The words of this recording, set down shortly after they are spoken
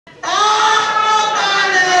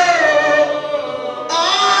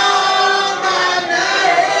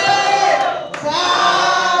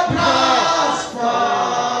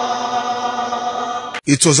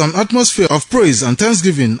It was an atmosphere of praise and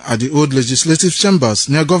thanksgiving at the old legislative chambers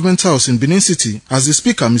near Government House in Benin City as the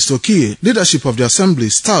Speaker, Mr. Okiye, leadership of the Assembly,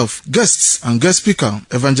 staff, guests and guest speaker,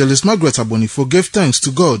 Evangelist Margaret Abonifo, gave thanks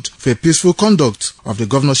to God for a peaceful conduct of the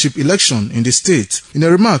governorship election in the state. In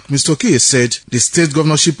a remark, Mr. Okiye said the state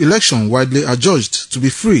governorship election, widely adjudged to be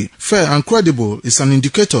free, fair and credible, is an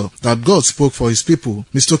indicator that God spoke for his people.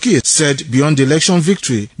 Mr. Okiye said beyond the election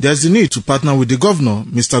victory, there is the need to partner with the governor,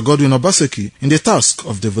 Mr. Godwin Obaseki, in the task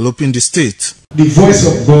of developing the state. The voice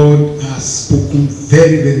of God has spoken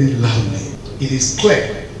very, very loudly. It is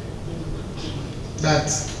clear that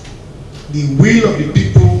the will of the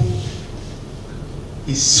people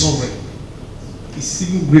is sovereign. It's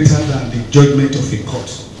even greater than the judgment of a court.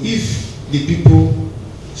 If the people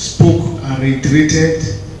spoke and reiterated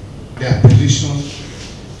their position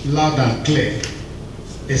loud and clear,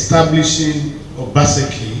 establishing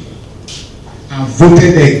Obaseki and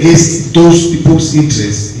voted against those people's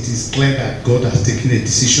interests, it is clear that God has taken a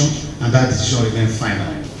decision and that decision remains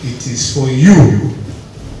final. It is for you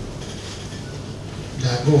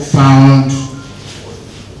that God found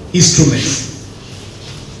instruments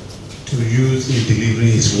to use in delivering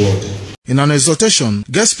his word. In an exhortation,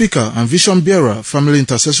 guest speaker and vision bearer, Family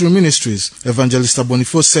Intercessory Ministries, Evangelist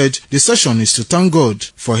Abonifo said the session is to thank God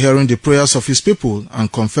for hearing the prayers of his people and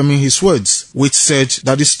confirming his words, which said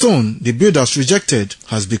that the stone the builders rejected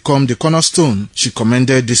has become the cornerstone. She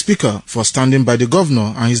commended the speaker for standing by the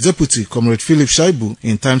governor and his deputy, Comrade Philip Uchegbu,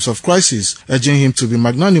 in times of crisis, urging him to be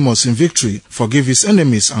magnanimous in victory, forgive his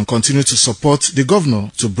enemies and continue to support the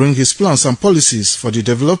governor to bring his plans and policies for the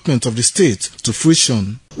development of the state to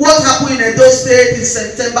fruition. What happened in Edo State in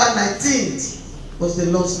September 19th was the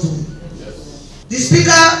Lord's doing. The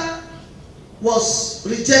speaker was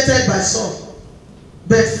rejected by some,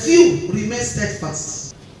 but few remained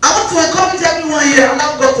steadfast. I want to encourage everyone here,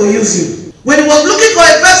 allow God to use you. When he was looking for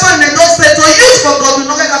a vessel in Edo State to use for God,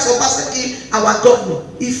 Obaseki, our governor,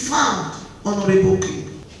 he found Honorable Okiye.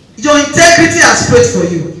 Your integrity has prayed for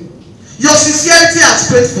you. Your sincerity has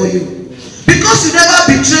prayed for you. Because you never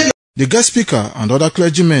betrayed your The guest speaker and other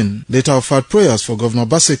clergymen later offered prayers for Governor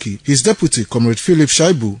Obaseki, his deputy, Comrade Philip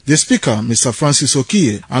Uchegbu, the speaker, Mr. Francis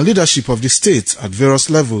Okiye, and leadership of the state at various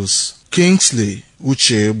levels. Kingsley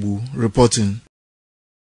Uchegbu reporting.